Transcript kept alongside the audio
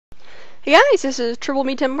Hey guys, this is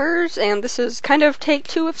TribbleMeTimbers, and this is kind of take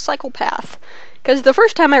 2 of Psychopath. Because the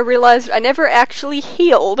first time I realized I never actually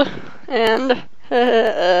healed, and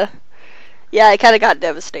yeah, I kind of got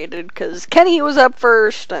devastated, because Kenny was up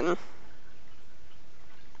first, and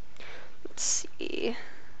let's see,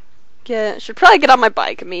 should probably get on my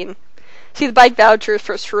bike. I mean, see the bike vouchers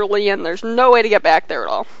for Cerulean, there's no way to get back there at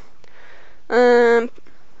all.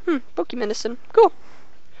 Poke Medicine, cool.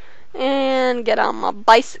 And get on my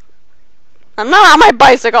bicycle. I'm not on my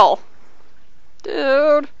bicycle!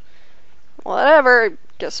 Dude. Whatever.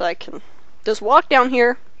 Guess I can just walk down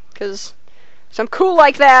here, because I'm cool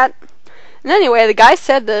like that. And anyway, the guy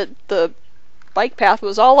said that the bike path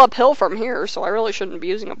was all uphill from here, so I really shouldn't be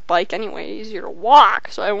using a bike anyway. Easier to walk,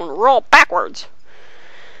 so I won't roll backwards.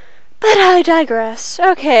 But I digress.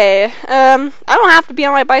 Okay, I don't have to be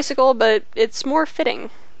on my bicycle, but it's more fitting.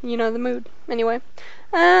 You know the mood. Anyway.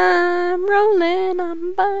 I'm rolling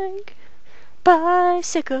on my bike.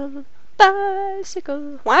 Bicycle,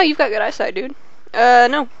 bicycle. Wow, you've got good eyesight, dude.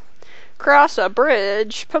 No. Cross a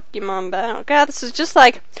bridge, Pokemon battle. God, this is just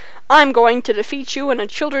like, I'm going to defeat you in a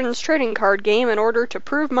children's trading card game in order to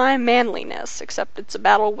prove my manliness, except it's a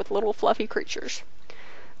battle with little fluffy creatures.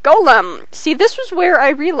 Golem! See, this was where I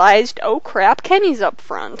realized, oh crap, Kenny's up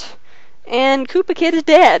front. And Koopa Kid is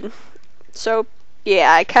dead. So,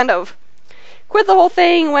 yeah, I kind of quit the whole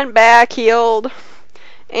thing, went back, healed,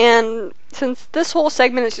 and since this whole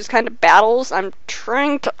segment is just kind of battles, I'm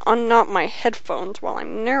trying to unknot my headphones while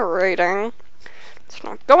I'm narrating. It's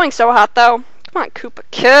not going so hot, though. Come on, Koopa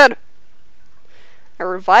Kid. I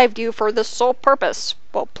revived you for this sole purpose.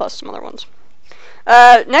 Well, plus some other ones.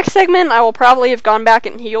 Next segment, I will probably have gone back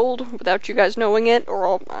and healed without you guys knowing it,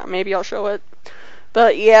 or maybe I'll show it.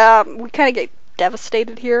 But yeah, we kind of get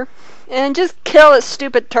devastated here. And just kill this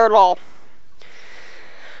stupid turtle.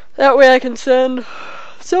 That way I can send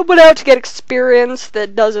someone out to get experience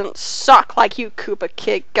that doesn't suck like you, Koopa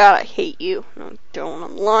Kid. God, I hate you. No, I don't.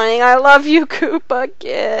 I'm lying. I love you, Koopa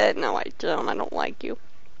Kid. No, I don't. I don't like you.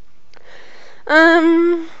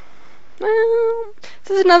 Well,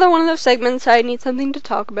 this is another one of those segments I need something to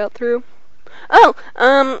talk about through.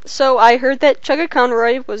 Oh, so I heard that Chugga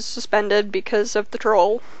Conroy was suspended because of the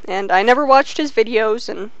troll, and I never watched his videos,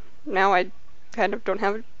 and now I kind of don't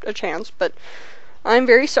have a chance, but I'm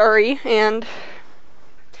very sorry, and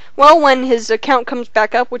well, when his account comes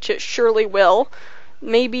back up, which it surely will,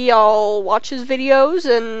 maybe I'll watch his videos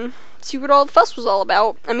and see what all the fuss was all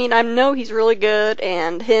about. I mean, I know he's really good,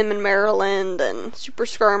 and him and Maryland and Super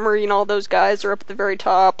Skarmory and all those guys are up at the very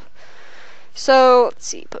top. So, let's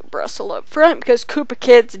see, put Brussel up front, because Koopa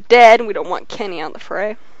Kid's dead, and we don't want Kenny on the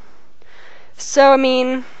fray. So, I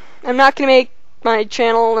mean, I'm not going to make my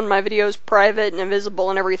channel and my videos private and invisible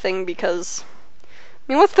and everything, because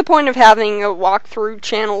I mean, what's the point of having a walkthrough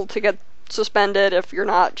channel to get suspended if you're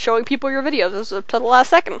not showing people your videos up to the last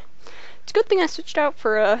second? It's a good thing I switched out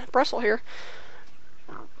for Brussel here.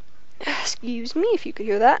 Excuse me if you could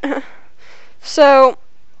hear that. So,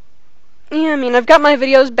 yeah, I mean, I've got my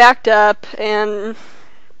videos backed up, and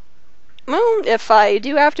well, if I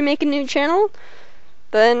do have to make a new channel,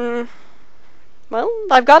 then, well,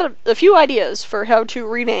 I've got a few ideas for how to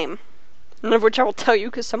rename. None of which I will tell you,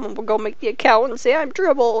 because someone will go make the account and say I'm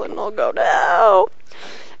Dribble, and I'll go, no.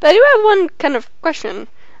 But I do have one kind of question.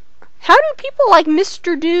 How do people like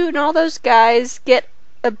Mr. Dude and all those guys get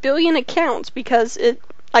 1 billion accounts? Because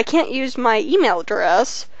I can't use my email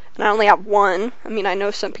address, and I only have one. I mean, I know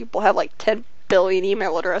some people have like 10 billion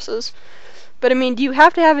email addresses. But I mean, do you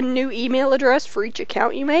have to have a new email address for each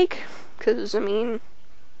account you make? Because, I mean,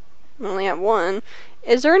 I only have one.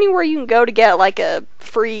 Is there anywhere you can go to get, like, a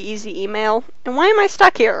free, easy email? And why am I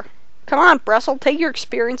stuck here? Come on, Brussel, take your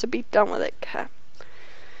experience and be done with it. God.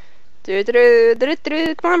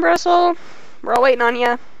 Come on, Brussel. We're all waiting on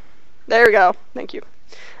you. There we go. Thank you.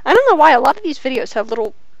 I don't know why a lot of these videos have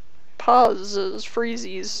little pauses,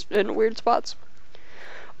 freezies, in weird spots.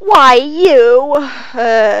 Why, you?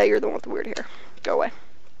 You're the one with the weird hair. Go away.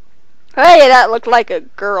 Hey, that looked like a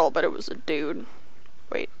girl, but it was a dude.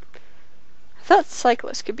 Wait. I thought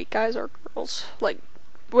cyclists could be guys or girls, like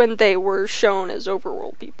when they were shown as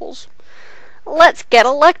overworld peoples. Let's get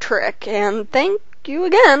electric, and thank you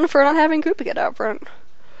again for not having Koopa Kid out front.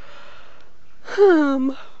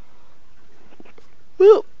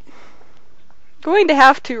 Well, going to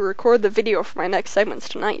have to record the video for my next segments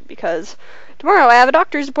tonight, because tomorrow I have a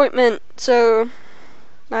doctor's appointment, so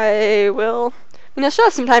I will, I still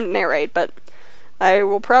have some time to narrate, but I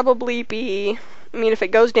will probably be, I mean, if it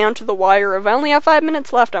goes down to the wire, if I only have 5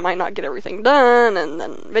 minutes left, I might not get everything done, and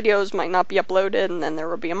then videos might not be uploaded, and then there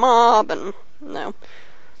will be a mob, and no.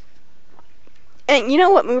 And you know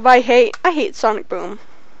what move I hate? I hate Sonic Boom.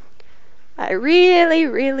 I really,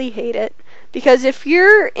 really hate it. Because if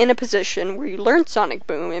you're in a position where you learn Sonic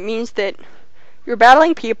Boom, it means that you're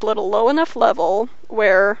battling people at a low enough level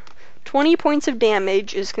where 20 points of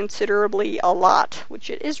damage is considerably a lot, which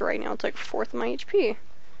it is right now. It's like a fourth of my HP.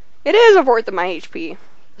 It is a fourth of my HP,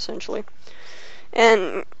 essentially.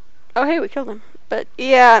 And, oh hey, we killed him. But,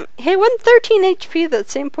 yeah, hey, wasn't 13 HP the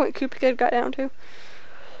same point Koopa Kid got down to?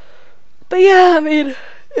 But yeah, I mean,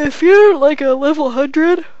 if you're like a level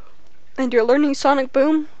 100 and you're learning Sonic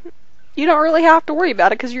Boom, you don't really have to worry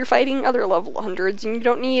about it because you're fighting other level 100s and you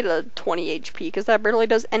don't need a 20 HP because that barely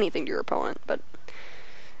does anything to your opponent. But,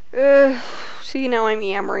 see, now I'm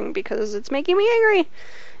yammering because it's making me angry.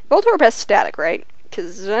 Voltorb has static, right?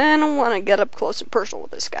 Because I don't want to get up close and personal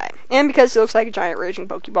with this guy. And because he looks like a giant raging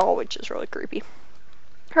Pokeball, which is really creepy.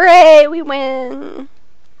 Hooray, we win!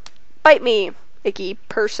 Bite me, icky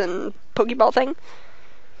person Pokeball thing.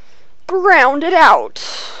 Ground it out.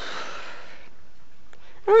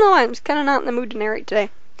 I don't know why, I'm just kind of not in the mood to narrate today.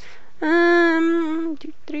 And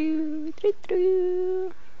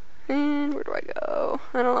where do I go?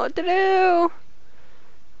 I don't know what to do.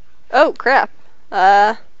 Oh, crap.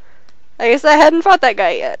 I guess I hadn't fought that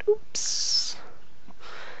guy yet. Oops.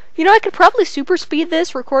 You know, I could probably super speed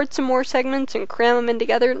this, record some more segments, and cram them in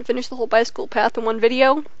together and finish the whole bicycle path in one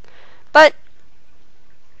video. But,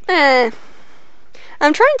 I'm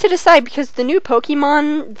trying to decide because the new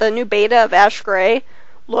Pokemon, the new beta of Ash Gray,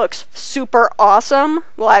 looks super awesome.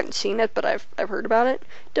 Well, I haven't seen it, but I've heard about it.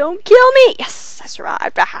 Don't kill me! Yes, I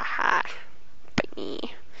survived. Bite me.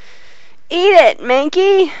 Eat it,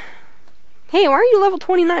 Mankey! Hey, why are you level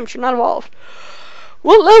 29 but you're not evolved?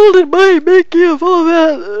 What level did my Mankey evolve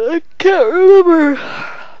at? I can't remember.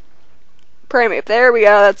 Primeape, there we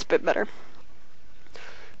go, that's a bit better.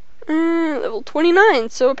 Level 29,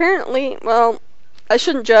 so apparently, well, I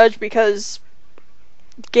shouldn't judge because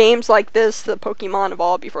games like this, the Pokemon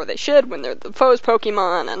evolve before they should when they're the foe's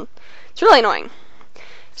Pokemon, and it's really annoying.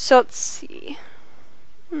 So, let's see.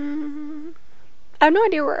 I have no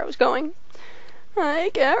idea where I was going.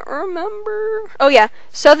 I can't remember. Oh yeah,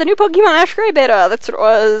 so the new Pokemon Ash Gray beta, that's what it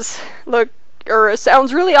was. Look, it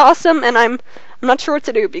sounds really awesome, and I'm not sure what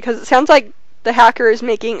to do, because it sounds like the hacker is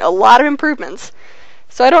making a lot of improvements.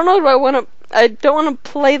 So I don't know, I don't want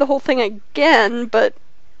to play the whole thing again, but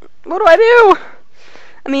what do I do?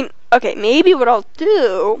 I mean, okay, maybe what I'll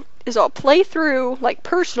do is I'll play through, like,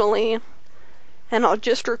 personally, and I'll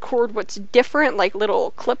just record what's different, like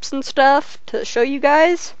little clips and stuff, to show you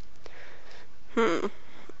guys. I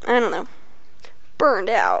don't know. Burned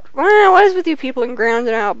out. What is with you people and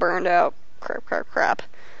grounded out, burned out? Crap.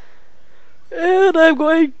 And I'm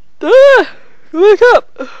going, wake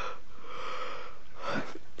up!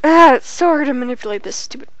 It's so hard to manipulate this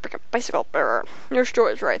stupid freaking bicycle. Your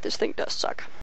story's right, this thing does suck.